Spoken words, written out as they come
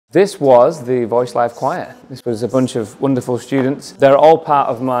This was the VoiceLive Choir. This was a bunch of wonderful students. They're all part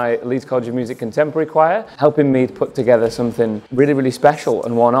of my Leeds College of Music Contemporary Choir, helping me to put together something really, really special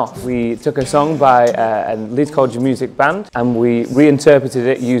and one-off. We took a song by a Leeds College of Music band and we reinterpreted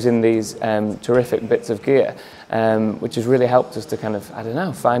it using these terrific bits of gear, which has really helped us to kind of, I don't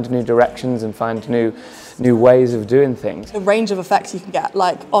know, find new directions and find new ways of doing things. The range of effects you can get,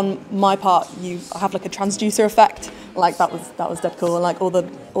 like on my part, I have like a transducer effect. Like that was dead cool, and like all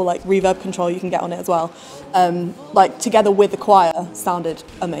like reverb control you can get on it as well. Like together with the choir, sounded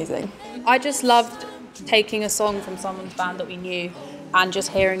amazing. I just loved taking a song from someone's band that we knew and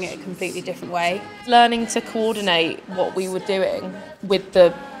just hearing it a completely different way. Learning to coordinate what we were doing with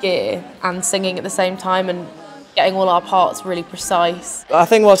the gear and singing at the same time and getting all our parts really precise. I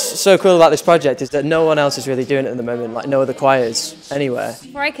think what's so cool about this project is that no one else is really doing it at the moment, like no other choirs anywhere.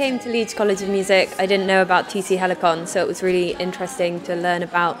 Before I came to Leeds College of Music, I didn't know about TC-Helicon, so it was really interesting to learn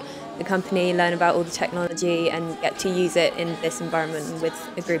about the company, learn about all the technology and get to use it in this environment with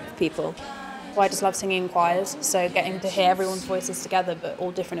a group of people. I just love singing in choirs, so getting to hear everyone's voices together but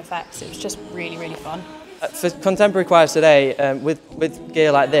all different effects, it was just really, really fun. For contemporary choirs today, with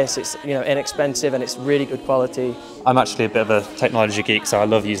gear like this, it's inexpensive and it's really good quality. I'm actually a bit of a technology geek, so I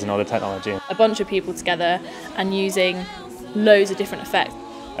love using all the technology. A bunch of people together and using loads of different effects.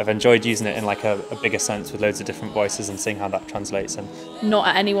 I've enjoyed using it in like a bigger sense with loads of different voices and seeing how that translates. And not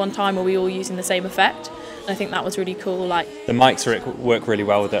at any one time are we all using the same effect. And I think that was really cool. Like the mics work really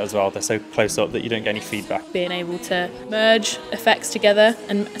well with it as well. They're so close up that you don't get any feedback. Being able to merge effects together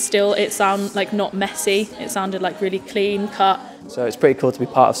and still it sound like not messy. It sounded like really clean cut. So it's pretty cool to be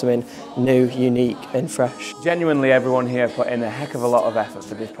part of something new, unique and fresh. Genuinely everyone here put in a heck of a lot of effort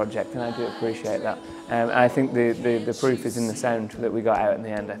for this project and I do appreciate that. And I think the proof is in the sound that we got out in the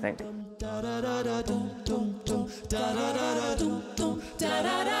end, I think.